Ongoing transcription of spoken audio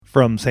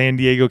From San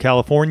Diego,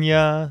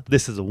 California,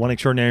 this is a One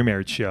Extraordinary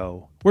Marriage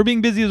show. Where being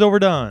busy is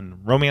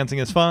overdone, romancing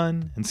is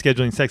fun, and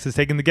scheduling sex is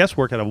taking the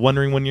guesswork out of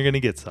wondering when you're going to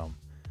get some.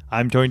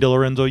 I'm Tony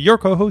DeLorenzo, your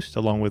co-host,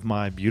 along with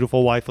my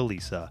beautiful wife,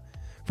 Elisa.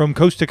 From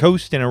coast to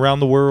coast and around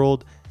the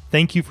world,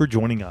 thank you for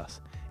joining us.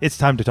 It's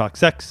time to talk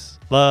sex,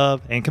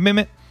 love, and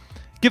commitment.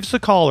 Give us a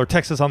call or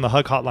text us on the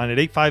HUG hotline at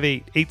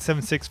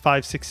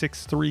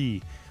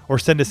 858-876-5663 or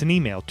send us an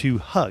email to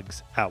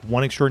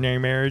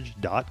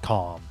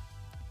hugs@oneextraordinarymarriage.com.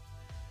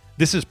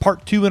 This is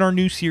part 2 in our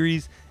new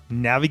series,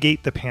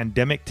 Navigate the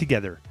Pandemic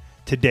Together.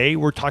 Today,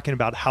 we're talking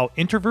about how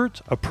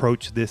introverts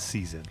approach this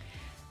season.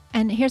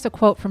 And here's a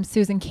quote from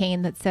Susan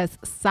Cain that says,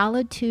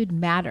 "Solitude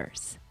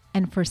matters.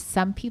 And for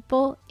some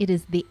people, it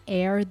is the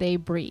air they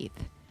breathe."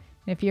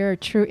 If you're a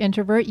true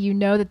introvert, you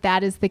know that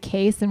that is the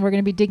case, and we're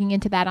going to be digging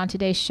into that on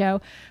today's show.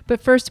 But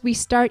first, we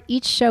start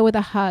each show with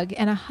a hug,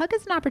 and a hug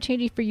is an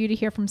opportunity for you to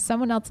hear from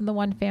someone else in the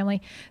one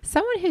family,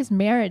 someone whose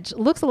marriage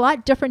looks a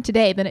lot different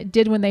today than it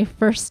did when they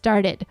first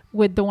started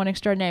with the One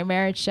Extraordinary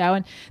Marriage show.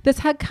 And this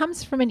hug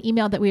comes from an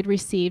email that we had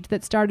received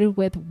that started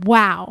with,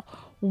 "Wow,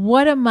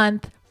 what a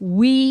month.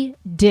 We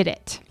did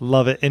it."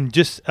 Love it. And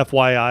just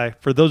FYI,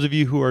 for those of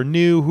you who are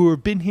new, who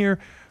have been here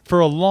for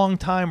a long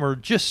time or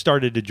just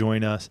started to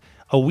join us,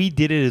 a We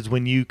Did It is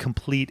when you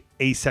complete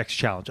a sex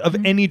challenge of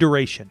any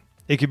duration.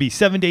 It could be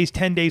 7 days,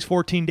 10 days,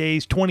 14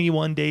 days,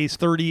 21 days,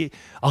 30,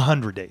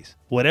 100 days.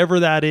 Whatever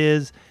that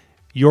is,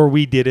 your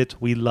We Did It.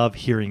 We love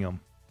hearing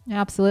them.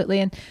 Absolutely.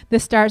 And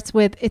this starts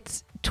with,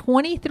 it's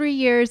 23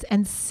 years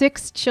and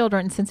 6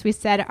 children since we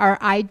said our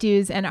I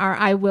do's and our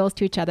I wills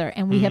to each other,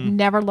 and we have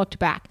never looked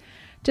back.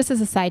 Just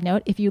as a side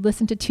note, if you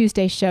listen to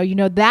Tuesday's show, you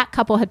know that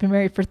couple had been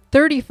married for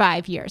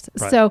 35 years.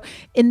 Right. So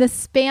in the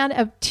span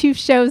of 2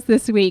 shows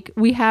this week,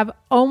 we have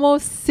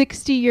almost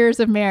 60 years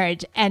of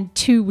marriage and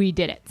 2 We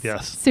Did It.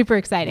 Yes. Super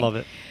exciting. Love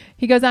it.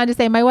 He goes on to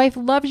say, "My wife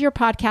loves your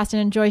podcast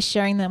and enjoys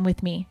sharing them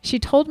with me. She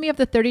told me of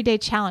the 30-day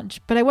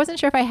challenge, but I wasn't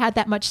sure if I had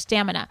that much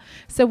stamina.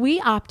 So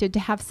we opted to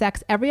have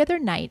sex every other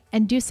night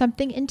and do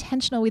something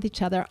intentional with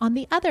each other on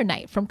the other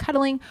night, from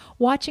cuddling,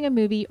 watching a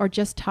movie, or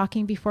just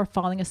talking before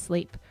falling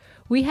asleep.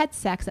 We had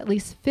sex at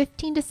least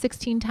 15 to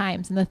 16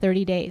 times in the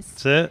 30 days.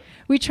 That's it.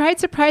 We tried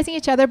surprising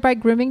each other by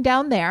grooming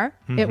down there.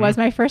 It was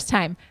my first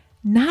time.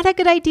 Not a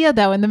good idea,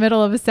 though, in the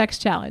middle of a sex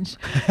challenge.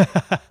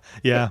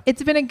 Yeah.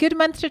 It's been a good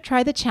month to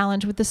try the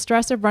challenge with the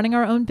stress of running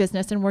our own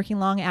business and working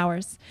long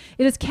hours.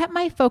 It has kept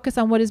my focus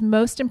on what is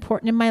most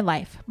important in my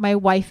life, my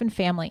wife and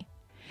family.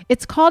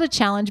 It's called a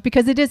challenge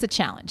because it is a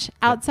challenge.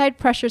 Outside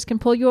pressures can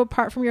pull you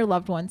apart from your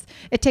loved ones.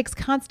 It takes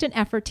constant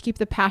effort to keep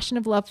the passion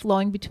of love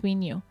flowing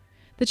between you.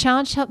 The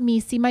challenge helped me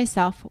see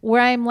myself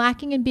where I am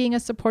lacking in being a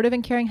supportive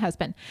and caring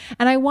husband,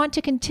 and I want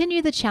to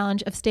continue the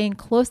challenge of staying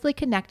closely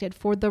connected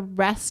for the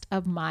rest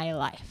of my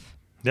life."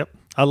 Yep.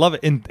 I love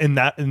it. And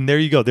there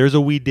you go. There's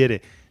a We Did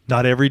It.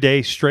 Not every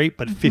day straight,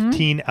 but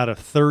 15 out of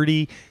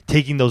 30,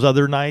 taking those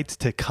other nights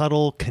to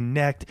cuddle,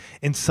 connect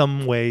in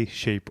some way,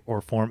 shape,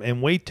 or form.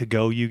 And way to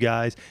go, you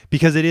guys,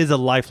 because it is a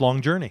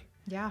lifelong journey.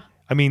 Yeah.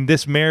 I mean,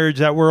 this marriage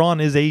that we're on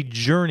is a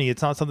journey.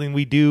 It's not something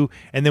we do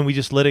and then we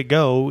just let it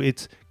go.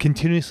 It's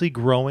continuously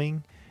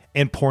growing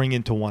and pouring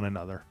into one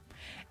another.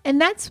 And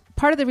that's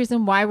part of the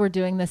reason why we're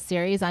doing this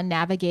series on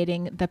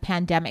navigating the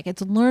pandemic.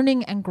 It's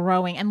learning and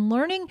growing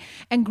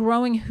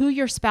who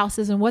your spouse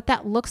is and what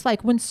that looks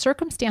like when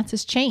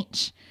circumstances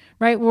change,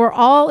 right? We're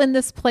all in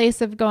this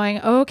place of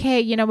going, okay,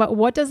 you know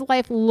what does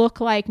life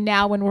look like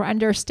now when we're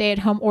under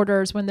stay-at-home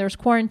orders, when there's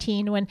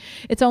quarantine, when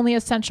it's only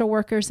essential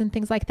workers and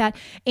things like that.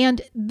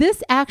 And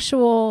this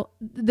show,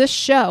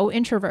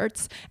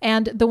 Introverts,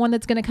 and the one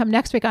that's going to come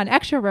next week on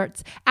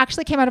Extroverts,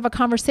 actually came out of a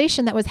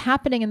conversation that was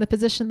happening in the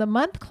Position of the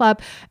Month Club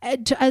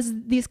as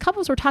these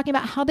couples were talking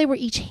about how they were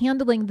each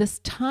handling this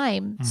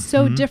time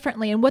so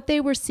differently and what they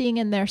were seeing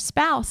in their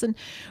spouse. And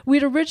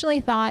we'd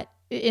originally thought,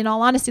 in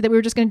all honesty, that we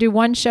were just going to do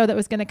one show that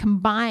was going to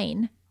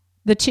combine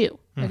the two.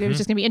 Like it was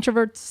just going to be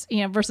introverts,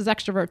 versus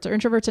extroverts, or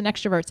introverts and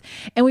extroverts.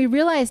 And we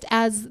realized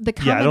as the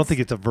comments... Yeah, I don't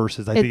think it's a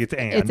versus. I think it's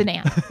and. It's an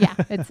and. Yeah,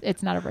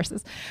 it's not a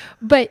versus.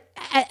 But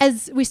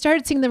as we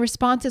started seeing the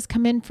responses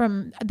come in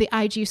from the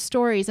IG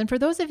stories, and for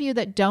those of you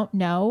that don't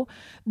know,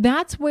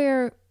 that's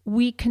where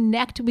we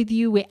connect with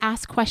you, we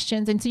ask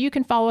questions. And so you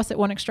can follow us at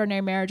One Extraordinary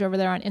Marriage over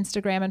there on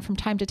Instagram. And from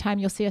time to time,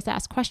 you'll see us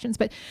ask questions.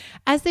 But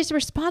as these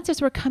responses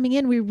were coming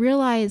in, we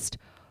realized,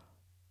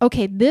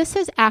 okay, this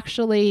has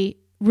actually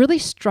really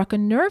struck a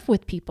nerve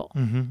with people.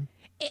 And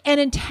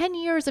in 10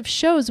 years of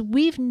shows,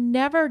 we've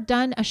never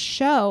done a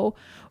show,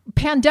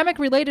 pandemic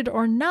related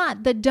or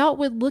not, that dealt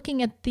with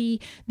looking at the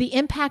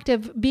impact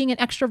of being an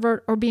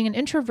extrovert or being an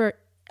introvert,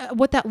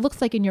 what that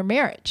looks like in your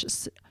marriage.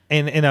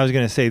 And I was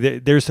going to say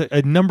that there's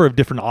a number of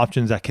different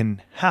options that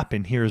can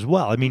happen here as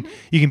well. I mean,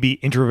 you can be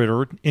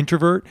introvert,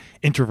 extrovert,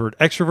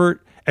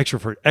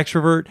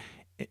 extrovert.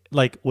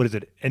 Like, what is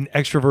it? An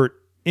extrovert,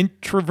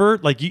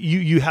 introvert. Like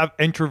you have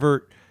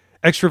extrovert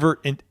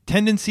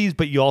tendencies,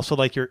 but you also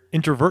like your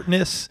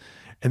introvertness.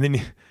 And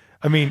then,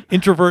 I mean,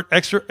 introvert,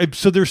 extra.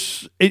 So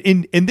there's,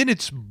 and then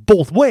it's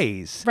both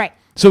ways. Right.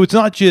 So it's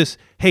not just,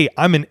 hey,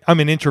 I'm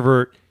an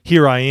introvert.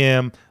 here I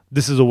am,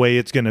 this is the way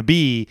it's going to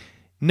be.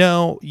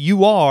 No,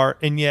 you are,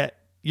 and yet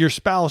your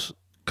spouse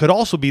could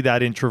also be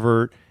that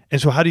introvert. And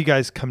so how do you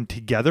guys come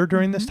together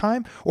during this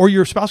time? Or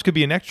your spouse could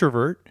be an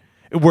extrovert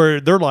where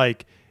they're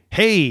like,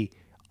 hey,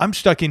 I'm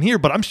stuck in here,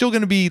 but I'm still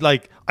going to be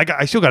like,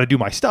 I still got to do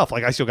my stuff.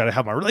 Like I still got to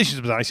have my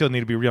relationships. I still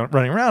need to be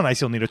running around. I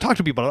still need to talk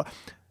to people. A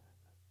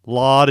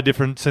lot of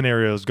different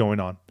scenarios going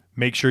on.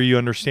 Make sure you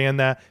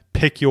understand that.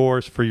 Pick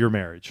yours for your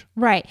marriage.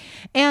 Right.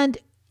 And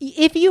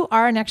if you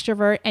are an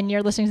extrovert and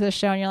you're listening to the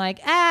show and you're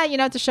like,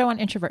 it's a show on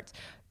introverts,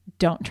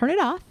 don't turn it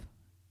off.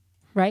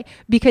 Right?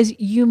 Because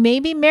you may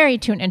be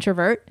married to an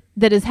introvert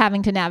that is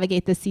having to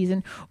navigate this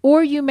season,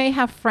 or you may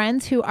have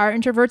friends who are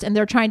introverts and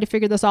they're trying to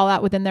figure this all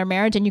out within their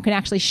marriage, and you can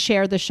actually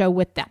share the show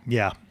with them.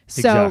 Yeah,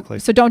 exactly.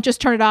 So don't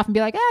just turn it off and be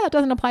like, that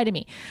doesn't apply to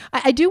me.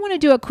 I do want to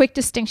do a quick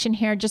distinction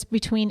here just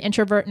between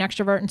introvert and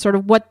extrovert and sort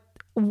of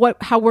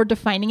how we're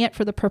defining it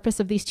for the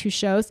purpose of these two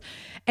shows.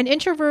 An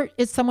introvert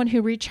is someone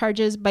who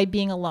recharges by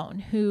being alone,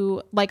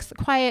 who likes the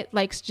quiet,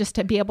 likes just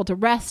to be able to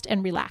rest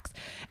and relax.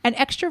 An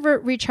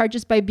extrovert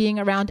recharges by being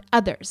around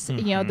others.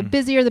 Mm-hmm. The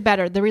busier, the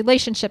better, the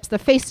relationships, the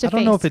face-to-face. I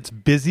don't know if it's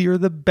busier,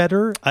 the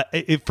better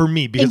for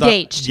me. Because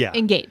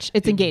Engage.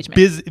 It's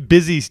engagement.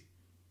 Busy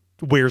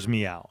wears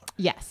me out.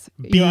 Yes.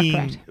 You are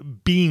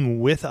correct.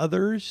 Being with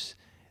others,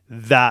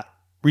 that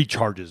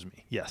recharges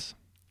me. Yes.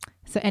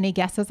 So any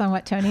guesses on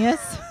what Tony is?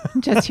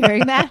 Just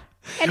hearing that?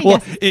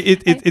 Guesses?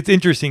 It's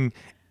interesting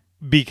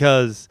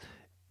because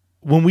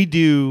when we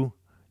do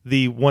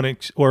the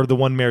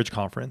one marriage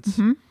conference,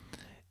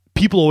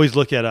 people always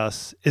look at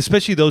us,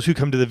 especially those who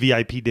come to the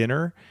VIP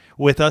dinner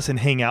with us and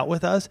hang out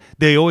with us.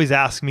 They always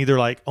ask me, they're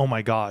like, oh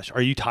my gosh,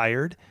 are you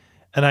tired?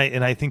 And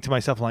I think to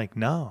myself, I'm like,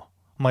 no.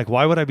 I'm like,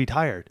 why would I be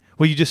tired?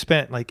 Well, you just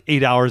spent like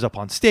 8 hours up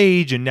on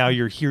stage and now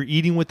you're here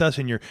eating with us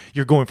and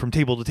you're going from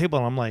table to table.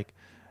 And I'm like,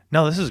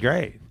 no, this is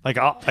great. Like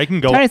I can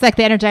go. Tony's like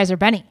the Energizer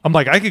Bunny. I'm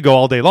like, I could go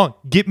all day long.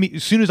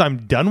 As soon as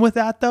I'm done with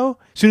that though,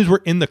 as soon as we're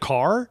in the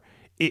car,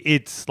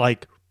 it's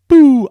like,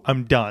 boo,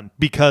 I'm done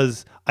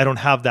because I don't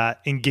have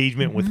that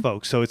engagement with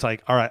folks. So it's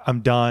like, all right,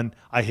 I'm done.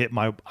 I hit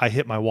my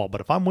wall.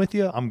 But if I'm with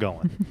you, I'm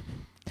going.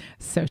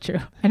 So true.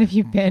 And if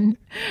you've been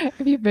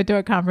to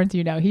a conference,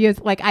 he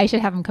is like, I should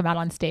have him come out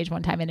on stage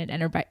one time in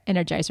an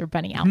Energizer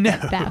Bunny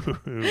outfit.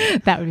 No.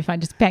 That would be fun,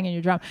 just banging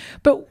your drum.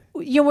 But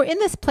we're in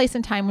this place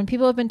and time when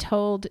people have been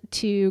told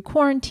to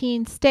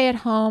quarantine, stay at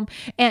home,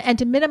 and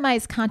to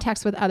minimize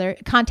contact with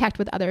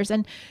others.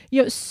 And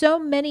so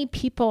many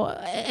people,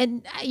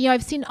 and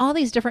I've seen all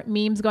these different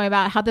memes going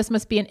about how this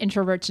must be an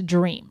introvert's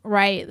dream,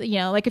 right?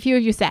 Like a few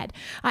of you said,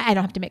 I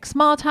don't have to make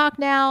small talk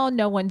now.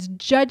 No one's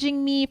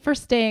judging me for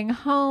staying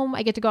home.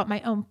 I get to go at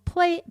my own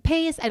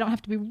pace. I don't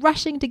have to be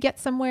rushing to get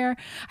somewhere.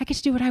 I get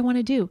to do what I want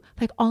to do,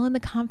 like all in the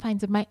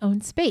confines of my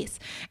own space.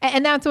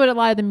 And that's what a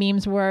lot of the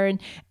memes were.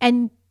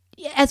 And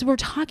as we're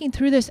talking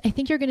through this, I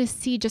think you're going to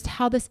see just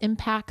how this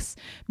impacts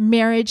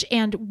marriage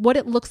and what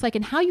it looks like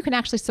and how you can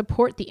actually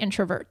support the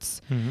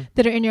introverts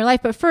that are in your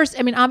life. But first,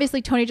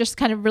 obviously Tony just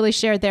kind of really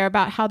shared there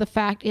about how the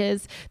fact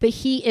is that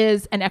he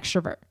is an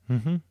extrovert,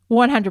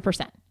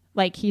 100%.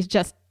 Like he's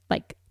just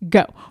like,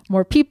 go.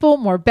 More people,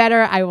 more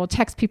better. I will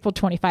text people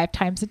 25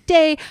 times a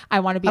day. I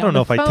want to be on the phone.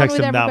 I don't know if I text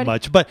them that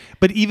much, but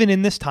even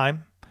in this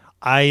time,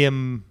 I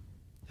am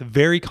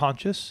very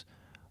conscious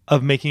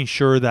of making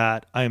sure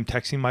that I am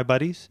texting my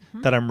buddies,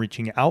 that I'm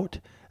reaching out,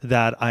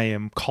 that I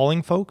am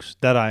calling folks,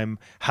 that I'm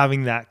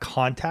having that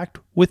contact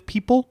with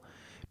people,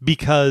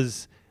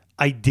 because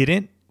I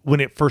didn't when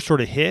it first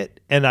sort of hit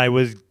and I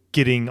was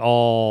getting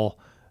all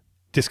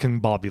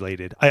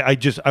discombobulated.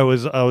 I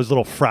was a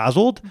little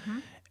frazzled.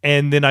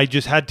 And then I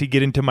just had to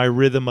get into my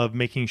rhythm of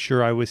making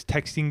sure I was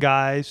texting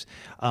guys,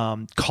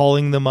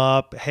 calling them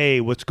up.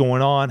 Hey, what's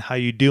going on? How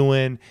you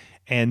doing?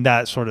 And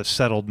that sort of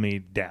settled me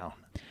down.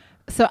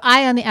 So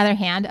I, on the other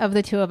hand, of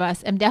the two of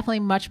us, am definitely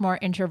much more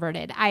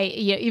introverted.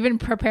 Even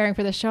preparing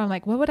for the show, I'm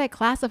like, what would I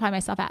classify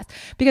myself as?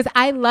 Because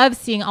I love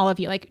seeing all of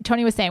you. Like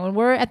Tony was saying, when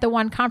we're at the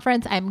one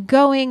conference, I'm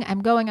going.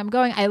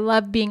 I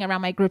love being around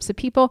my groups of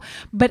people,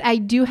 but I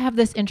do have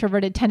this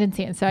introverted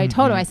tendency. And so I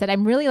told him, I said,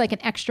 I'm really like an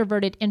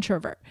extroverted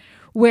introvert,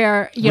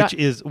 where, which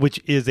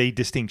is a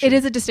distinction. It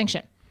is a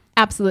distinction.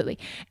 Absolutely.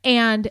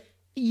 And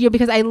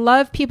because I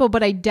love people,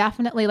 but I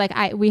definitely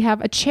we have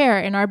a chair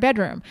in our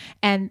bedroom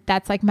and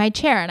that's like my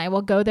chair, and I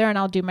will go there and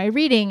I'll do my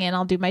reading and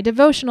I'll do my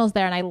devotionals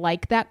there. And I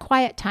like that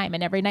quiet time.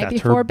 And every night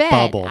before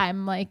bed, bubble.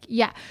 I'm like,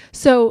 yeah.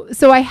 So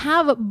I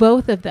have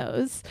both of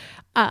those.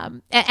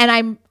 And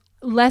I'm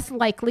less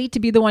likely to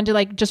be the one to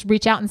like just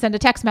reach out and send a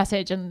text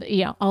message. And,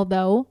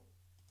 although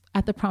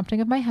at the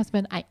prompting of my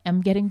husband, I am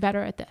getting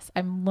better at this.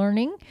 I'm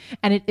learning,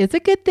 and it is a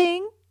good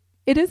thing.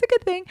 It is a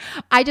good thing.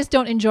 I just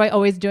don't enjoy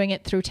always doing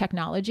it through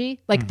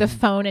technology, like the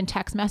phone and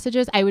text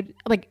messages. I would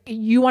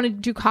you want to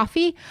do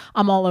coffee?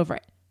 I'm all over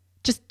it.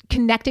 Just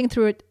connecting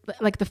through it,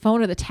 like the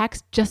phone or the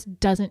text,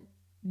 just doesn't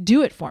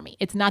do it for me.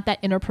 It's not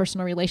that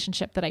interpersonal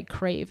relationship that I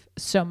crave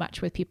so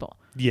much with people.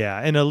 Yeah.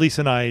 And Elise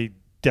and I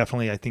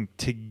definitely, I think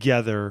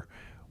together,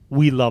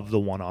 we love the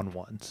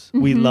one-on-ones.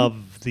 We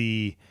love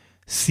the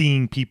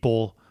seeing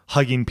people,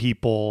 hugging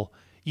people,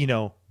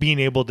 being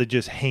able to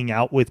just hang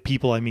out with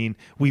people. I mean,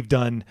 we've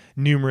done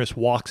numerous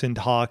walks and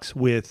talks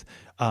with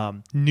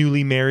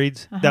newly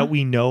marrieds that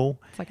we know.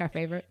 It's like our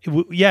favorite.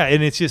 Yeah.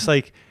 And it's just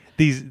like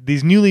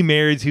these newly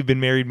marrieds who've been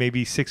married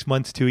maybe 6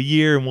 months to a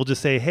year. And we'll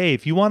just say, hey,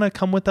 if you want to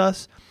come with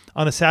us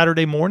on a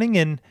Saturday morning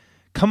and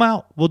come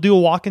out, we'll do a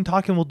walk and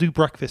talk and we'll do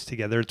breakfast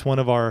together. It's one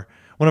of our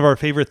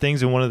favorite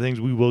things, and one of the things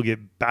we will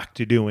get back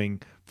to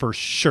doing for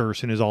sure as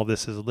soon as all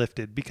this is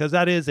lifted, because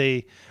that is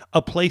a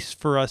place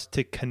for us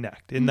to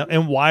connect,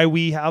 and why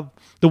we have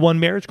the One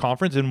Marriage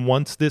Conference. And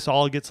once this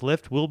all gets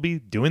lifted, we'll be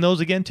doing those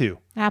again too.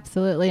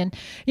 Absolutely. And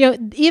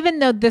even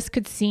though this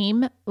could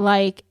seem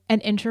like an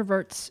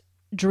introvert's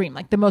dream,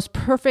 like the most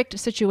perfect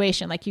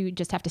situation, like you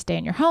just have to stay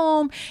in your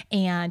home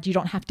and you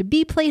don't have to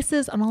be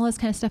places and all this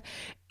kind of stuff,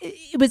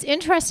 it was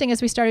interesting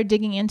as we started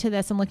digging into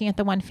this and looking at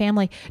the One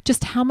Family,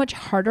 just how much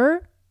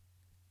harder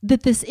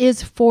that this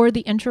is for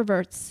the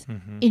introverts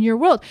in your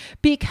world,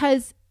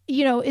 because,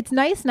 it's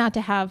nice not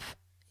to have,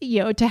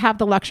 to have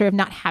the luxury of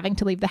not having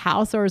to leave the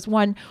house. Or as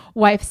one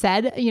wife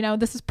said,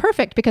 this is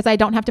perfect because I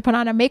don't have to put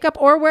on a makeup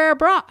or wear a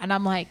bra. And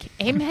I'm like,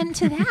 amen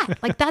to that.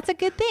 Like, that's a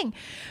good thing.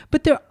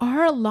 But there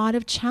are a lot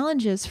of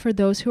challenges for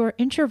those who are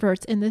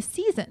introverts in this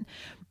season.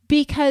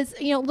 Because,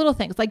 little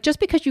things like just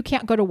because you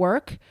can't go to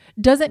work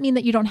doesn't mean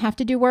that you don't have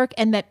to do work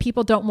and that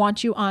people don't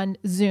want you on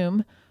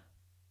Zoom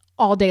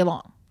all day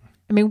long.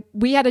 I mean,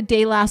 we had a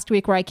day last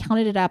week where I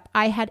counted it up.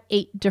 I had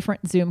 8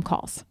 different Zoom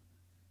calls.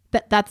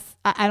 That's,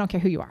 I don't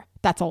care who you are.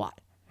 That's a lot.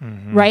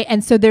 Right.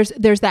 And so there's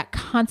that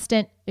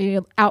constant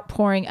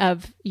outpouring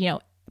of,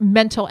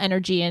 mental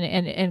energy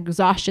and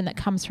exhaustion that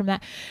comes from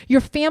that. Your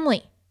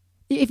family,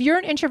 if you're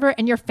an introvert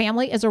and your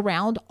family is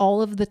around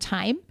all of the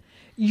time,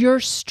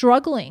 you're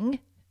struggling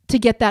to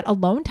get that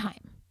alone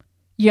time.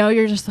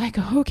 You're just like,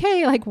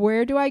 okay, like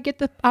where do I get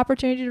the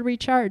opportunity to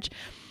recharge?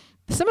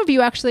 Some of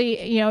you actually,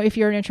 if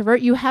you're an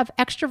introvert, you have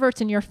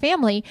extroverts in your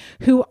family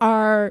who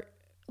are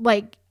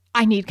like,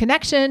 I need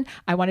connection.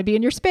 I want to be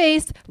in your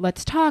space.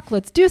 Let's talk.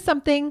 Let's do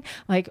something.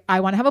 Like, I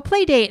want to have a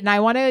play date and I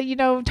want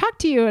to, talk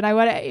to you and I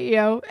want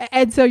to,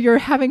 and so you're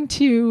having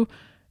to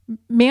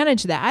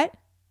manage that.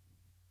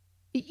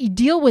 You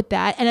deal with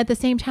that. And at the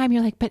same time,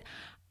 you're like, but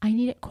I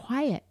need it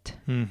quiet.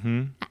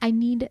 I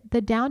need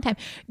the downtime.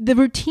 The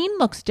routine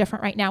looks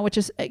different right now, which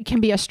can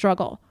be a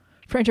struggle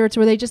for introverts,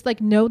 where they just like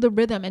know the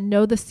rhythm and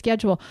know the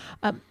schedule.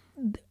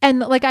 And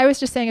like I was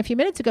just saying a few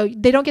minutes ago,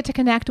 they don't get to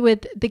connect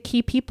with the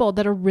key people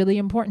that are really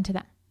important to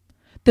them.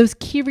 Those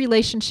key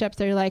relationships,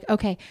 they're like,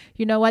 okay,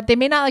 you know what? They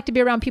may not like to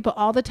be around people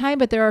all the time,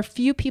 but there are a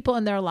few people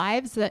in their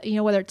lives that,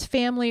 whether it's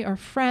family or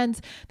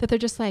friends, that they're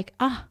just like,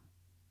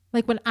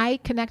 like when I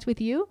connect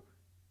with you,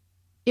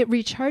 it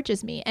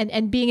recharges me.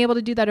 And being able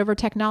to do that over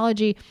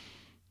technology,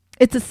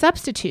 it's a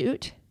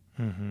substitute,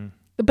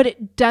 but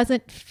it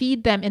doesn't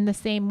feed them in the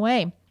same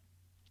way.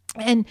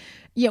 And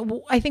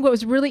I think what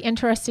was really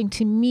interesting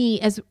to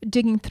me as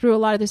digging through a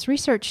lot of this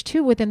research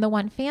too within the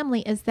One Family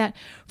is that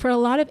for a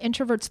lot of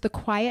introverts, the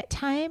quiet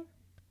time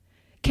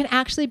can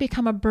actually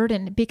become a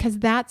burden, because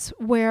that's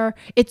where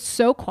it's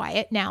so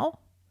quiet now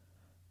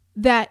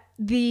that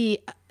the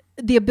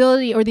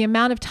ability or the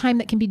amount of time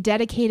that can be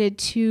dedicated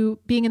to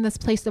being in this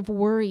place of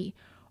worry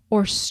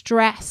or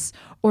stress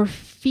or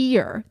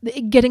fear,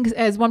 getting,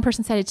 as one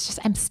person said, it's just,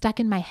 I'm stuck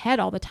in my head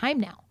all the time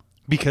now.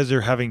 Because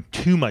they're having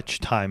too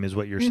much time is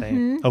what you're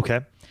saying.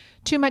 Okay.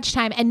 Too much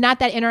time and not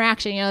that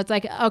interaction. It's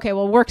like, okay,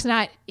 well, work's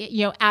not,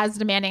 as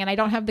demanding, and I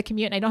don't have the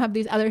commute and I don't have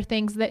these other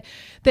things that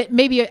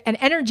may be an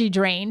energy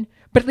drain,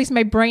 but at least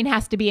my brain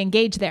has to be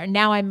engaged there.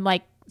 Now I'm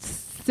like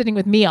sitting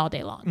with me all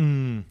day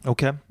long.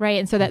 Okay. Right.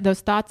 And so that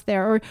those thoughts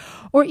there,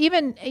 or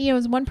even,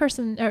 as one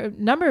person or a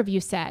number of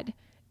you said,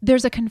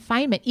 there's a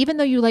confinement, even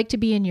though you like to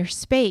be in your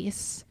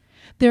space.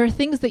 There are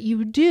things that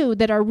you do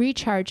that are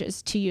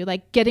recharges to you,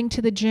 like getting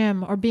to the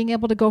gym or being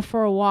able to go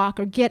for a walk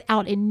or get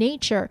out in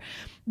nature.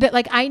 That,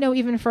 like, I know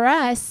even for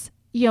us,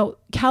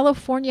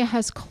 California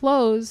has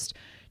closed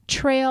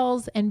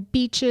trails and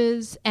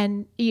beaches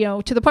and,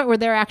 to the point where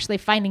they're actually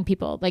finding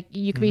people. Like,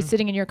 you could be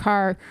sitting in your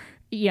car,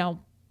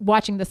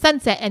 watching the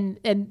sunset,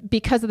 and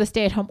because of the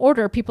stay-at-home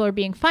order, people are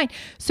being fined.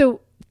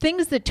 So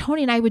things that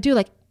Tony and I would do,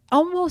 like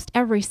almost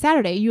every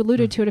Saturday, you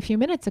alluded to it a few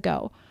minutes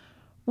ago,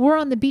 we're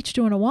on the beach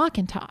doing a walk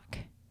and talk.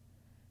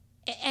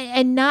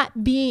 And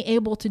not being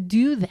able to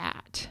do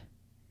that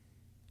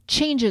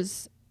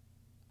changes,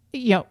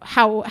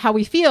 how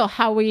we feel,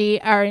 how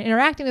we are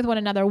interacting with one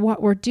another,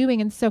 what we're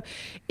doing. And so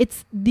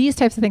it's these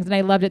types of things. And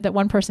I loved it that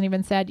one person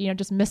even said,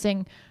 just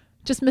missing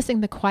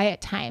the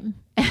quiet time.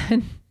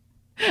 And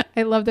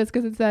I love this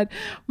because it said,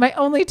 my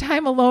only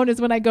time alone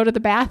is when I go to the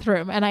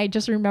bathroom. And I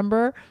just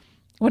remember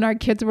when our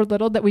kids were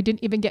little that we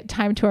didn't even get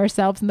time to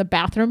ourselves in the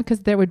bathroom because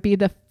there would be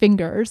the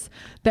fingers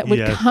that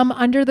would come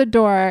under the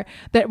door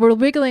that were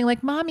wiggling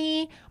like,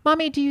 mommy,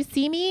 do you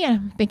see me? And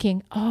I'm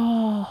thinking,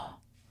 oh.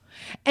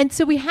 And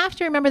so we have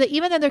to remember that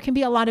even though there can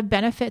be a lot of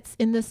benefits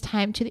in this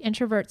time to the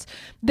introverts,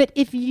 that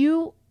if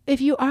you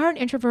are an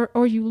introvert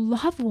or you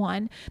love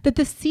one, that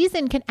the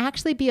season can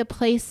actually be a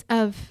place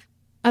of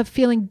of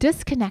feeling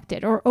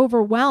disconnected or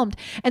overwhelmed.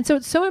 And so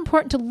it's so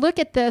important to look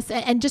at this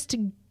and just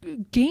to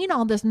gain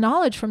all this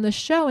knowledge from the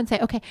show and say,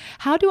 okay,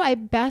 how do I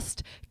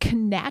best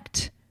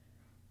connect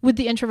with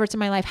the introverts in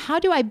my life? How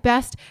do I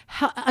best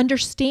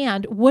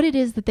understand what it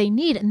is that they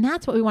need? And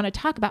that's what we want to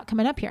talk about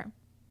coming up here.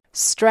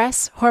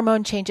 Stress,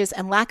 hormone changes,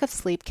 and lack of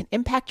sleep can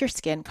impact your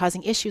skin,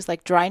 causing issues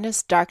like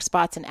dryness, dark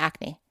spots, and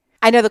acne.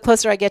 I know the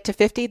closer I get to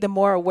 50, the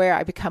more aware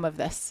I become of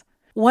this.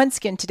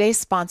 OneSkin, today's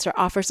sponsor,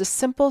 offers a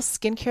simple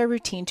skincare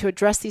routine to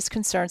address these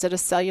concerns at a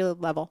cellular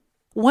level.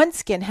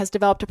 OneSkin has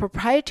developed a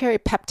proprietary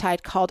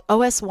peptide called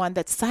OS1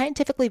 that's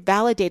scientifically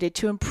validated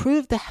to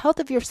improve the health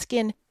of your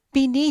skin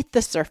beneath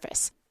the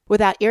surface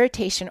without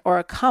irritation or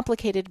a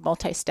complicated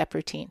multi-step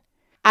routine.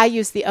 I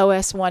use the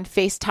OS1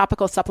 face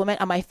topical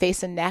supplement on my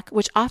face and neck,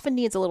 which often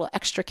needs a little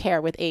extra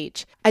care with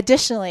age.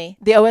 Additionally,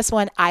 the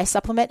OS1 eye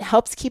supplement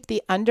helps keep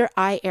the under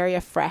eye area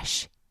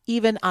fresh,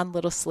 even on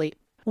little sleep.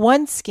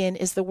 OneSkin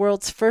is the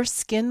world's first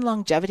skin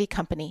longevity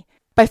company.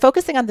 By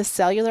focusing on the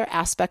cellular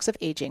aspects of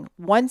aging,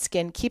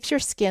 OneSkin keeps your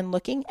skin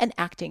looking and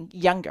acting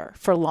younger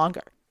for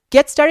longer.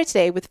 Get started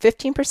today with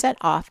 15%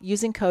 off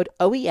using code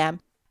OEM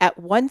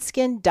at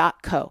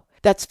oneskin.co.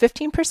 That's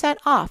 15%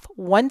 off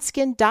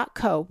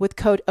oneskin.co with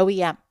code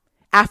OEM.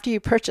 After you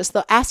purchase,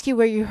 they'll ask you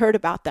where you heard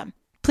about them.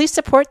 Please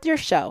support your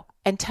show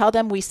and tell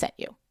them we sent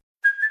you.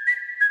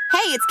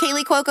 Hey, it's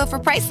Kaylee Cuoco for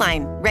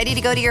Priceline. Ready to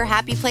go to your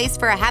happy place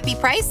for a happy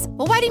price?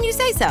 Well, why didn't you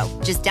say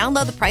so? Just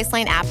download the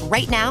Priceline app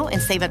right now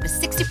and save up to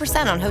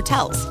 60% on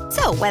hotels.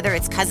 So whether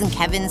it's Cousin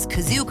Kevin's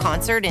Kazoo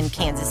Concert in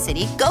Kansas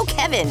City, go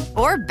Kevin,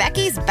 or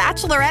Becky's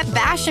Bachelorette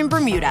Bash in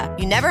Bermuda,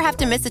 you never have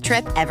to miss a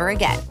trip ever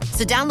again.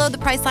 So download the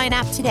Priceline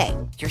app today.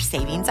 Your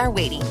savings are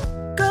waiting.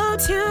 Go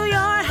to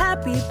your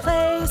happy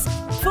place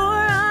for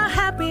a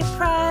happy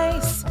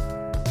price.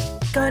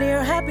 Go to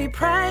your happy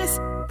price,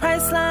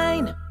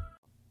 Priceline.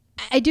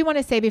 I do want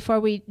to say before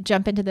we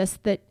jump into this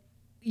that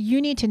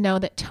you need to know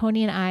that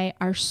Tony and I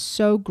are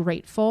so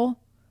grateful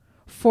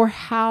for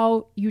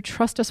how you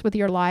trust us with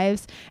your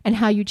lives and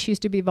how you choose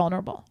to be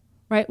vulnerable,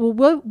 right?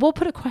 Well, we'll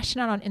put a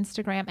question out on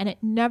Instagram, and it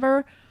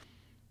never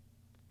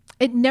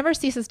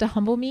ceases to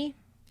humble me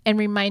and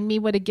remind me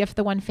what a gift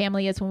the One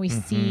Family is when we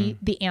see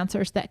the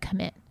answers that come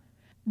in.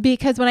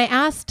 Because when I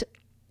asked,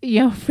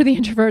 for the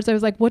introverts, I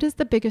was like, what is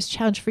the biggest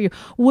challenge for you?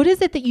 What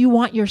is it that you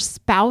want your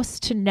spouse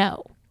to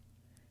know?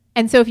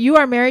 And so if you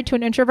are married to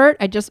an introvert,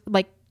 I just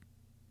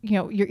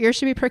your ears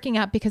should be perking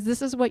up, because this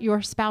is what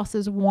your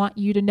spouses want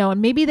you to know. And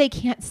maybe they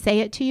can't say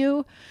it to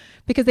you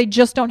because they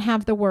just don't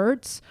have the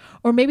words,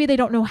 or maybe they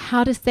don't know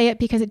how to say it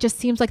because it just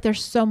seems like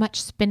there's so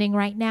much spinning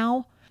right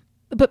now.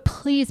 But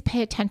please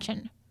pay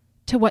attention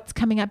to what's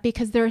coming up,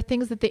 because there are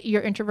things that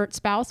your introvert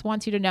spouse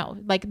wants you to know.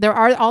 Like, there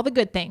are all the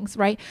good things,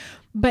 right?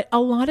 But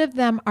a lot of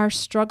them are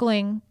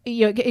struggling.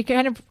 It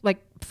kind of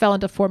fell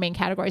into four main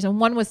categories. And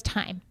one was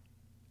time.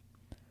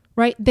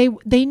 Right?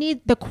 They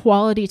need the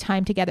quality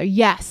time together.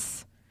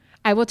 Yes,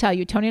 I will tell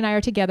you, Tony and I are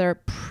together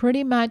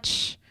pretty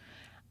much,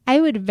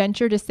 I would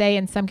venture to say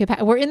in some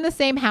capacity, we're in the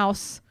same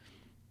house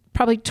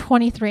probably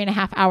 23 and a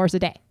half hours a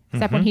day,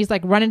 except when he's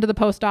running to the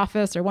post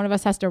office, or one of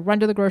us has to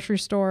run to the grocery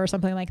store or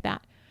something like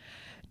that.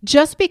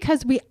 Just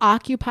because we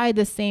occupy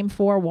the same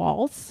four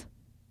walls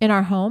in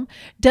our home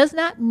does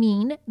not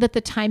mean that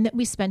the time that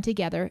we spend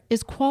together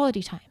is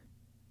quality time.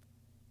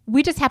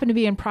 We just happen to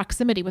be in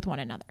proximity with one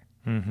another.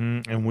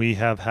 And we've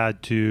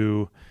had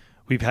to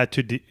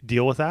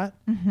deal with that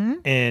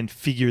and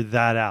figure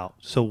that out.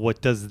 So what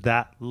does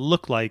that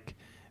look like?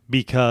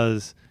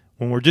 Because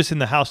when we're just in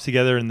the house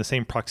together in the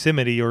same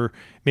proximity, or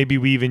maybe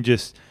we even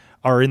just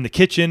are in the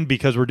kitchen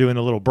because we're doing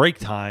a little break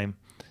time,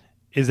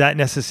 is that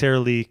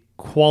necessarily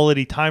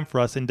quality time for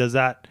us? And does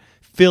that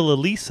fill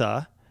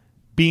Elisa,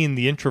 being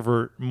the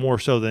introvert more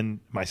so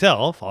than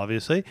myself,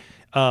 obviously,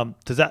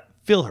 does that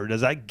fill her? Does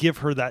that give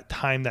her that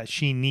time that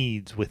she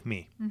needs with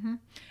me?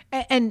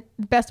 And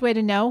the best way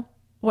to know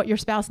what your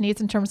spouse needs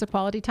in terms of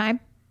quality time,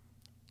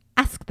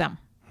 ask them.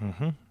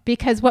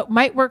 Because what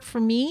might work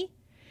for me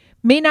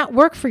may not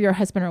work for your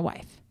husband or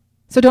wife.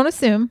 So don't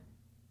assume,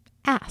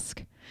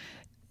 ask.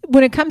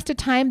 When it comes to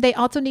time, they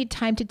also need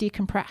time to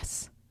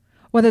decompress.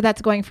 Whether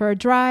that's going for a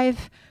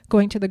drive,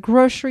 going to the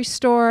grocery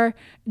store,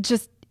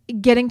 just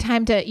getting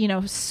time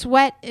to,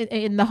 sweat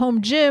in the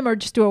home gym, or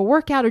just do a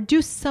workout or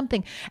do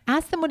something.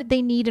 Ask them what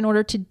they need in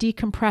order to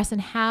decompress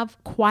and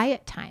have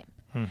quiet time.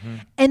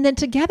 And then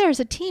together as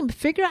a team,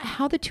 figure out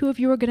how the two of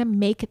you are going to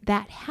make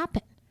that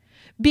happen.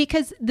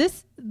 Because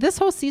this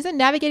whole season,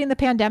 navigating the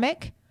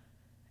pandemic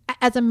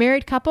as a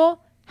married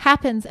couple,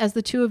 happens as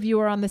the two of you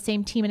are on the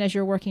same team and as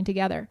you're working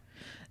together.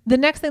 The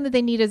next thing that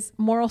they need is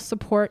moral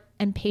support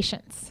and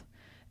patience.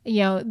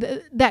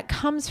 That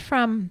comes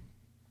from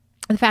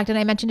the fact, and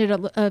I mentioned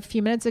it a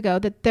few minutes ago,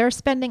 that they're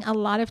spending a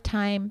lot of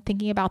time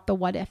thinking about the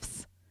what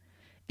ifs,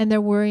 and they're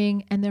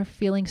worrying and they're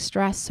feeling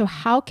stressed. So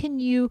how can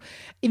you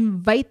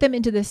invite them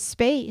into this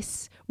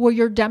space where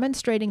you're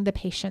demonstrating the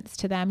patience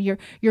to them? You're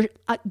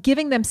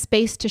giving them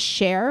space to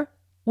share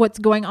what's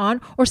going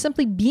on, or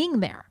simply being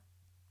there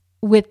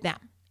with them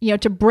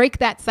to break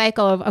that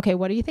cycle of, okay,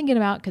 what are you thinking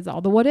about? Because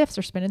all the what ifs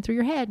are spinning through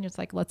your head. And it's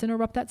like, let's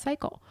interrupt that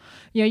cycle.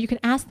 You can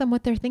ask them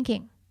what they're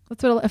thinking.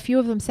 That's what a few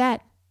of them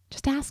said.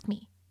 Just ask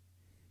me.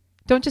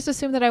 Don't just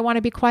assume that I want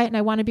to be quiet and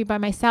I want to be by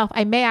myself.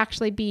 I may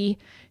actually be,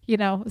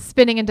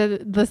 spinning into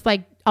this,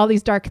 like all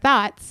these dark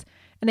thoughts,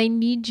 and I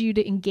need you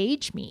to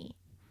engage me,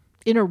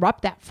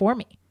 interrupt that for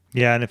me.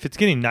 Yeah. And if it's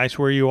getting nice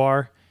where you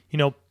are,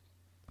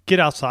 get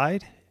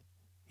outside,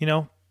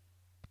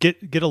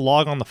 get a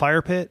log on the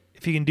fire pit.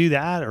 If you can do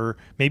that, or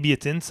maybe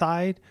it's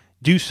inside,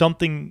 do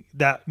something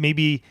that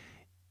maybe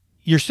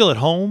you're still at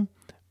home,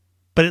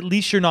 but at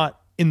least you're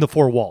not in the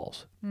four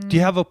walls. Do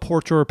you have a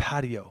porch or a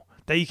patio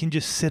that you can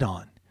just sit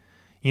on?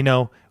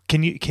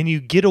 Can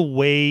you get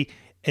away,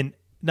 and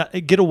not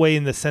get away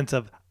in the sense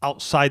of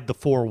outside the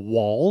four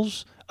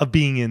walls of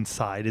being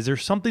inside? Is there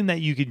something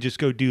that you could just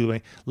go do?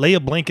 Like lay a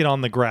blanket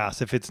on the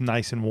grass if it's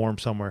nice and warm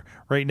somewhere.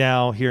 Right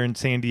now here in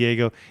San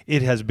Diego,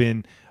 it has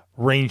been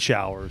rain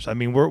showers. I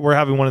mean, we're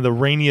having one of the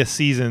rainiest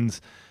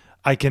seasons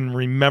I can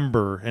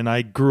remember, and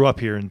I grew up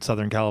here in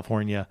Southern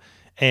California,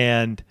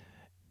 and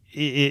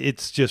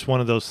it's just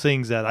one of those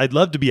things that I'd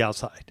love to be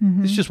outside.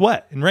 Mm-hmm. It's just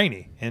wet and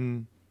rainy,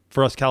 and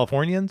for us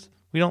Californians,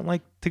 we don't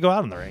like to go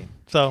out in the rain.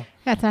 So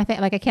that's not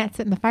like I can't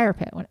sit in the fire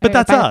pit. But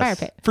that's us. Fire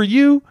pit. For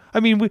you, I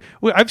mean,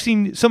 I've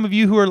seen some of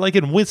you who are like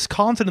in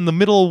Wisconsin in the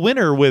middle of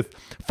winter with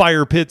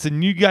fire pits,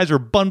 and you guys are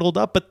bundled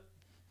up. But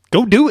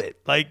go do it.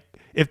 Like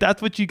if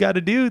that's what you got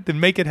to do, then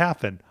make it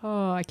happen.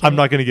 Oh, I can't. I'm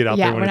not going to get out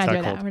there when it's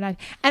that cold. That. We're not.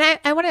 And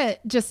I want to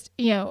just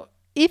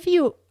if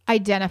you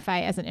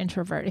identify as an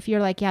introvert, if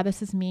you're like, yeah,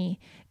 this is me,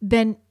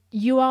 then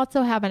you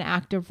also have an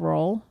active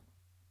role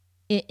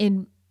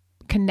in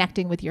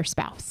connecting with your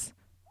spouse.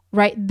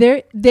 Right?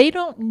 They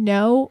don't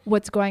know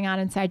what's going on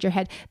inside your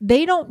head.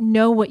 They don't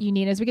know what you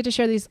need. As we get to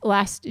share these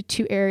last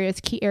two areas,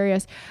 key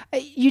areas,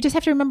 you just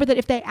have to remember that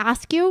if they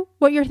ask you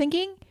what you're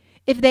thinking,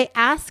 if they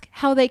ask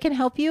how they can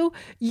help you,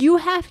 you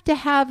have to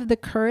have the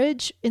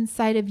courage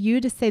inside of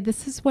you to say,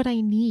 this is what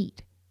I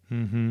need.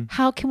 Mm-hmm.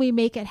 How can we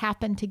make it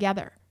happen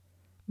together?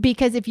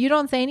 Because if you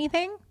don't say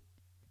anything,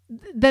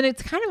 then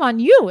it's kind of on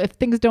you if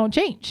things don't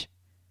change,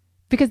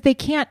 because they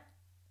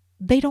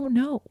don't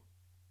know.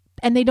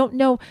 And they don't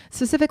know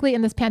specifically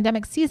in this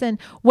pandemic season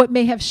what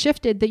may have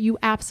shifted that you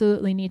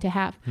absolutely need to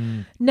have.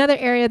 Another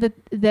area that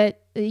the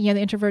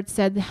introverts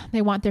said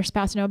they want their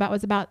spouse to know about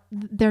was about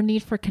their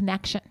need for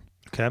connection.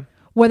 Okay.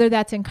 Whether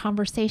that's in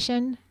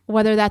conversation,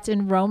 whether that's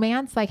in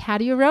romance, like how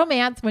do you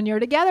romance when you're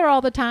together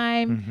all the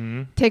time?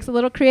 Mm-hmm. Takes a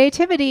little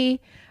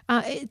creativity.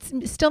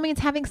 It still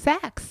means having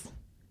sex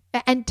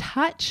and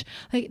touch.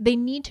 Like they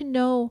need to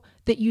know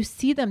that you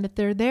see them, that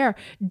they're there.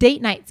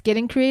 Date nights,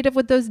 getting creative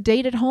with those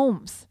dated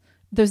homes.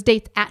 Those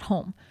dates at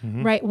home,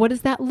 mm-hmm. right? What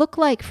does that look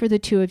like for the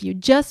two of you?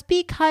 Just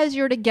because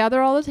you're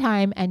together all the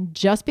time and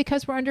just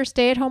because we're under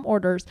stay-at-home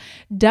orders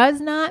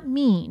does not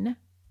mean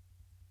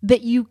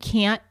that you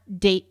can't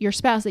date your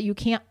spouse, that you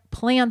can't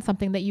plan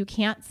something, that you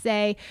can't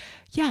say,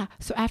 yeah,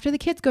 so after the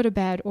kids go to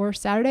bed or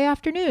Saturday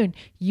afternoon,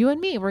 you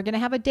and me, we're going to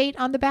have a date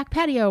on the back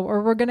patio,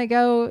 or we're going to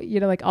go,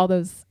 like all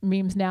those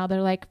memes now,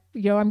 they're like,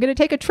 I'm going to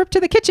take a trip to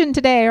the kitchen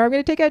today, or I'm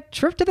going to take a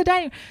trip to the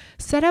dining room.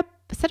 Set up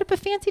a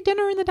fancy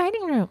dinner in the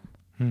dining room.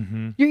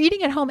 Mm-hmm. You're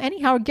eating at home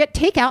anyhow. Get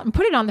takeout and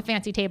put it on the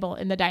fancy table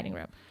in the dining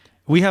room.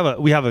 We have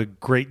a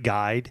great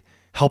guide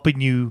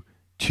helping you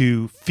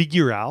to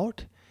figure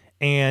out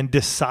and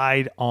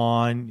decide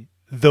on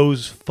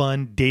those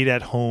fun date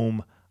at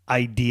home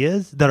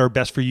ideas that are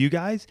best for you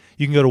guys.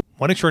 You can go to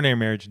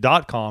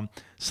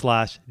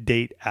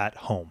oneextraordinarymarriage.com/date at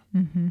home.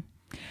 Mm-hmm.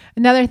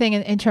 Another thing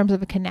in terms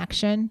of a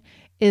connection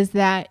is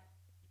that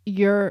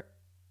your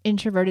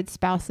introverted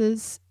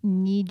spouses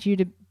need you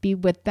to be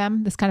with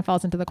them. This kind of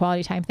falls into the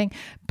quality time thing,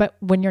 but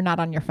when you're not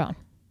on your phone,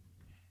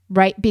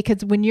 right?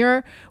 Because when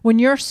you're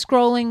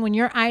scrolling, when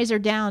your eyes are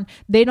down,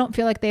 they don't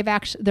feel like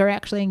they're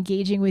actually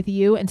engaging with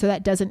you. And so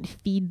that doesn't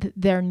feed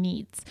their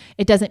needs.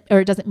 It doesn't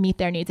meet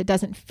their needs. It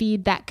doesn't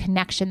feed that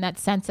connection, that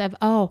sense of,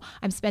 oh,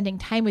 I'm spending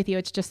time with you.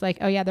 It's just like,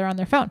 oh yeah, they're on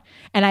their phone.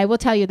 And I will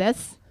tell you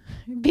this,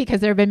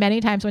 because there have been many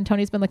times when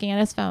Tony's been looking at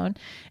his phone,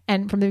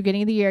 and from the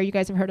beginning of the year, you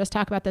guys have heard us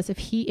talk about this.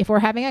 If we're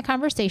having a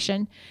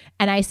conversation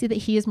and I see that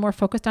he is more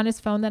focused on his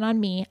phone than on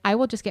me, I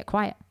will just get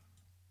quiet.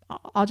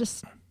 I'll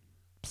just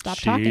stop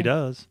talking. She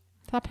does.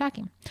 Stop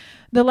talking.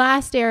 The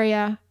last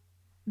area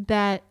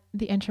that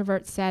the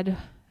introverts said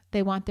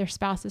they want their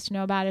spouses to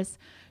know about is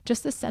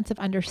just the sense of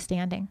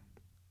understanding.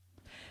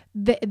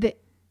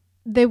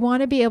 They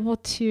want to be able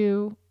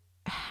to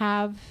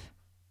have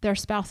their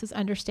spouses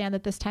understand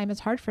that this time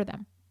is hard for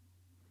them.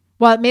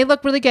 Well, it may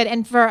look really good.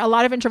 And for a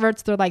lot of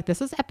introverts, they're like,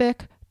 this is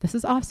epic. This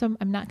is awesome.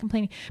 I'm not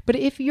complaining. But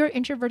if your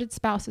introverted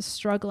spouse is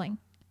struggling,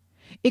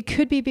 it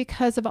could be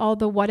because of all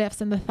the what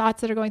ifs and the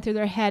thoughts that are going through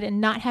their head and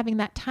not having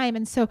that time.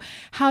 And so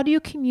how do you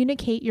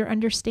communicate your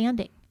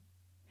understanding?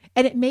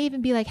 And it may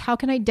even be like, how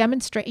can I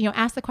demonstrate,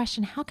 ask the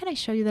question, how can I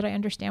show you that I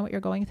understand what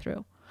you're going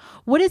through?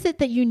 What is it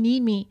that you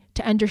need me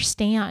to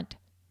understand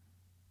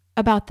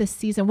about this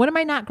season? What am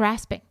I not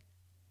grasping?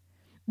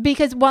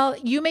 Because while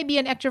you may be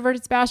an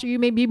extroverted spouse, or you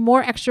may be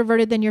more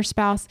extroverted than your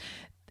spouse,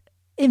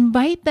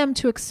 invite them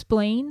to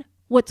explain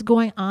what's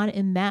going on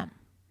in them.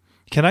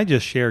 Can I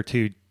just share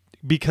too,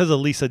 because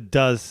Elisa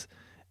does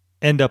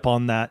end up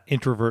on that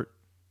introvert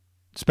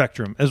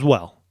spectrum as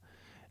well.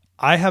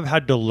 I have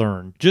had to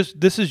learn,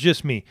 this is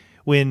just me.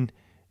 When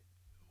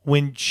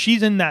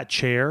she's in that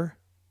chair,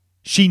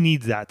 she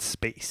needs that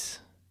space.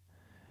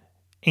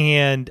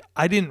 And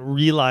I didn't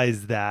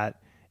realize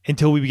that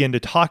until we began to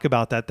talk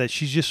about that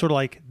she's just sort of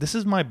like, this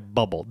is my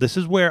bubble. This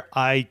is where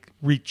I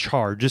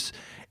recharge.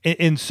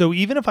 And so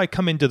even if I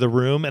come into the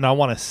room and I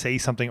want to say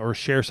something or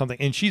share something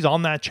and she's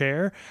on that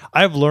chair,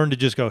 I've learned to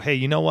just go, hey,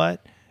 you know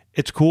what?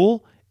 It's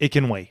cool. It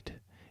can wait.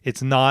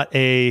 It's not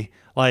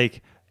unless,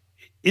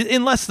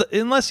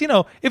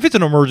 if it's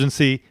an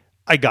emergency,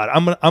 I got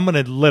it. I'm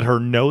going to let her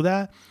know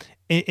that.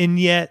 And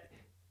yet,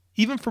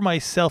 even for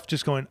myself,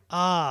 just going,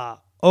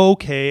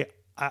 okay,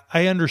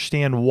 I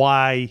understand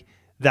why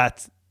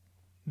that's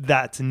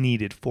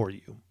needed for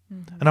you.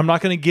 Mm-hmm. And I'm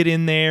not going to get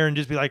in there and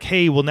just be like,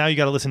 hey, well, now you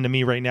got to listen to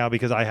me right now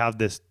because I have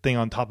this thing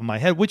on top of my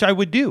head, which I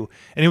would do.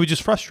 And it would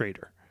just frustrate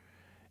her.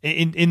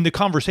 In the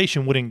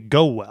conversation wouldn't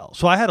go well.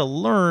 So I had to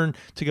learn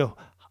to go,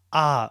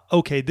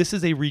 okay, this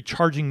is a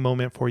recharging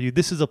moment for you.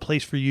 This is a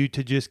place for you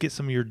to just get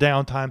some of your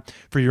downtime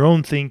for your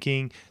own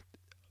thinking.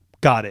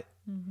 Got it.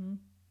 Mm-hmm.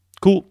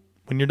 Cool.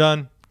 When you're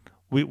done,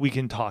 we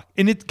can talk.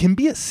 And it can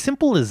be as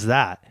simple as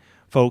that,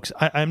 folks.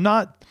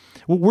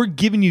 We're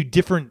giving you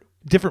different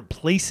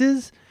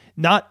places.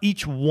 Not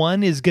each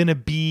one is going to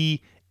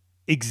be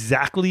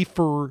exactly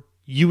for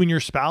you and your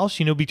spouse,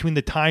 between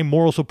the time,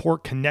 moral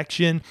support,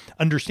 connection,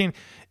 understanding.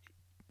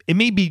 It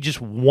may be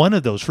just one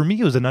of those. For me,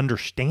 it was an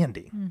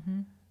understanding. Mm-hmm.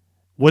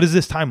 What does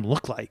this time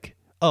look like?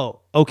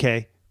 Oh,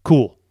 okay,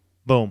 cool.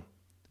 Boom.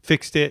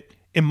 Fixed it.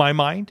 In my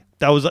mind,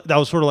 that was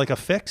sort of like a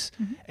fix.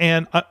 Mm-hmm.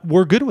 And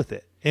we're good with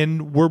it.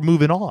 And we're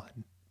moving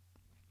on.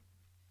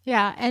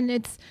 Yeah. And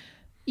it's,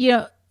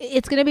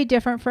 it's going to be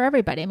different for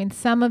everybody. I mean,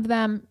 some of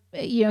them,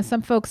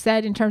 some folks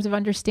said in terms of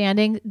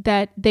understanding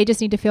that they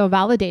just need to feel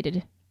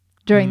validated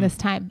during this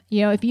time.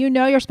 If you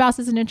know your spouse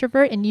is an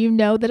introvert and you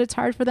know that it's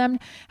hard for them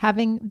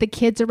having the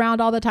kids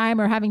around all the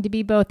time or having to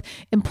be both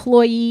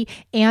employee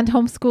and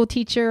homeschool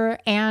teacher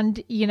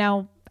and,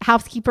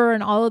 housekeeper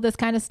and all of this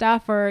kind of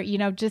stuff, or,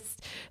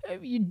 just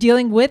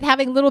dealing with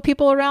having little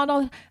people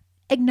around,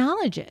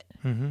 acknowledge it.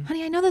 Mm-hmm.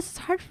 Honey, I know this is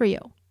hard for you.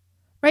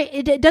 Right?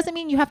 It doesn't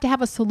mean you have to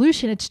have a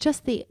solution. It's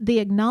just the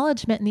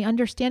acknowledgement and the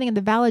understanding and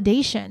the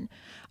validation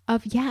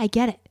of, yeah, I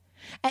get it.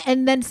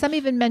 And then some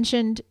even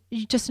mentioned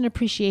just an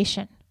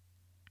appreciation.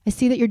 I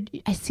see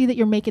that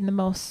you're making the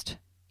most,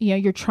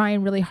 you're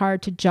trying really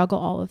hard to juggle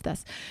all of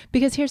this.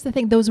 Because here's the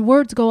thing, those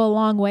words go a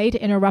long way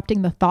to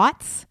interrupting the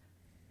thoughts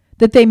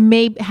that they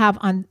may have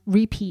on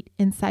repeat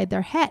inside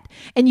their head.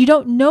 And you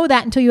don't know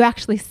that until you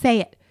actually say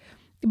it.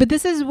 But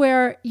this is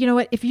where,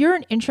 if you're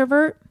an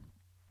introvert,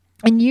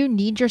 and you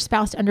need your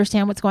spouse to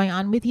understand what's going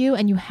on with you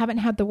and you haven't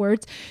had the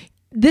words,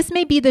 this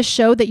may be the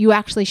show that you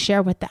actually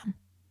share with them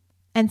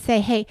and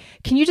say, hey,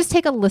 can you just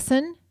take a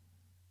listen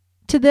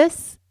to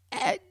this?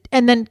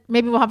 And then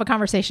maybe we'll have a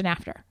conversation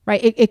after,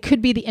 right? It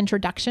could be the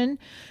introduction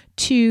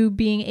to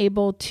being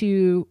able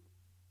to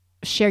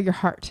share your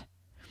heart.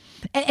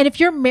 And if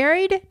you're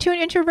married to an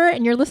introvert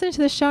and you're listening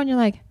to this show and you're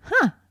like,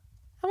 I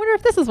wonder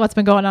if this is what's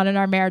been going on in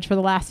our marriage for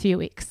the last few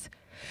weeks,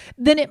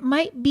 then it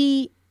might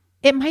be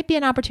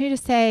an opportunity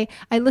to say,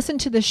 I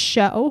listened to this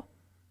show.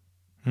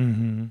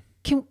 Mm-hmm.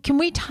 Can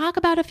we talk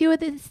about a few of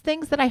these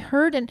things that I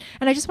heard? And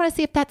I just want to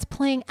see if that's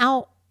playing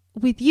out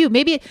with you.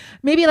 Maybe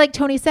like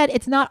Tony said,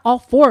 it's not all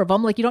four of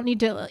them. Like you don't need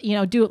to,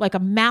 do it like a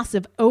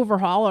massive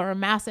overhaul or a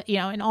massive,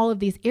 in all of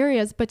these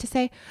areas, but to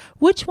say,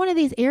 which one of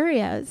these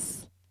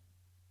areas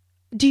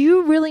do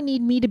you really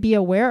need me to be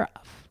aware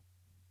of?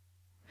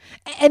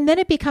 And then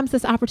it becomes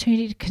this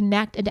opportunity to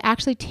connect and to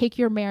actually take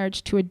your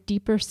marriage to a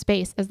deeper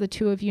space as the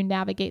two of you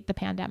navigate the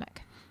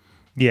pandemic.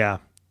 Yeah.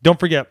 Don't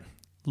forget,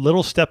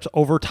 little steps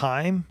over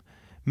time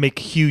make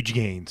huge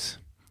gains.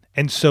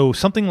 And so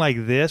something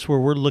like this, where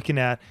we're looking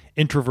at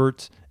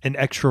introverts and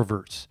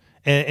extroverts,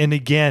 and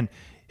again,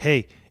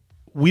 hey,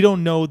 we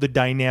don't know the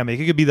dynamic.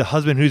 It could be the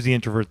husband who's the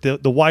introvert, the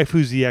wife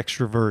who's the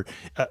extrovert,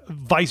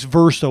 vice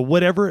versa,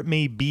 whatever it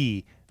may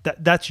be.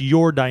 That's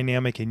your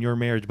dynamic in your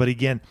marriage. But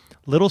again,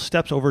 little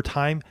steps over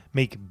time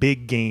make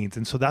big gains.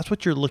 And so that's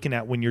what you're looking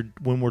at when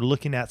we're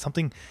looking at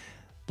something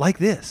like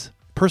this,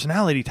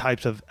 personality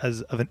types of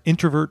an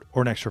introvert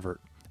or an extrovert.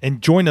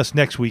 And join us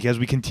next week as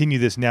we continue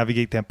this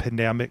Navigate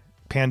the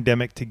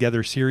Pandemic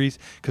Together series,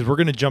 because we're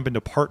going to jump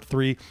into part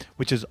 3,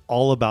 which is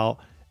all about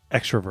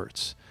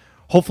extroverts.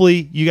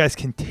 Hopefully you guys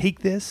can take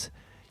this,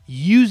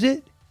 use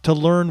it to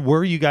learn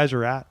where you guys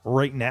are at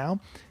right now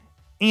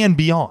and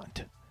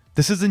beyond.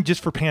 This isn't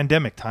just for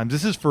pandemic times.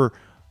 This is for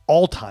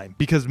all time,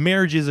 because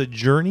marriage is a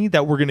journey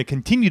that we're going to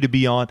continue to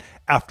be on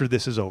after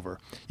this is over.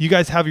 You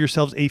guys have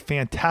yourselves a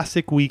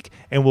fantastic week,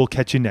 and we'll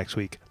catch you next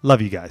week.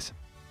 Love you guys.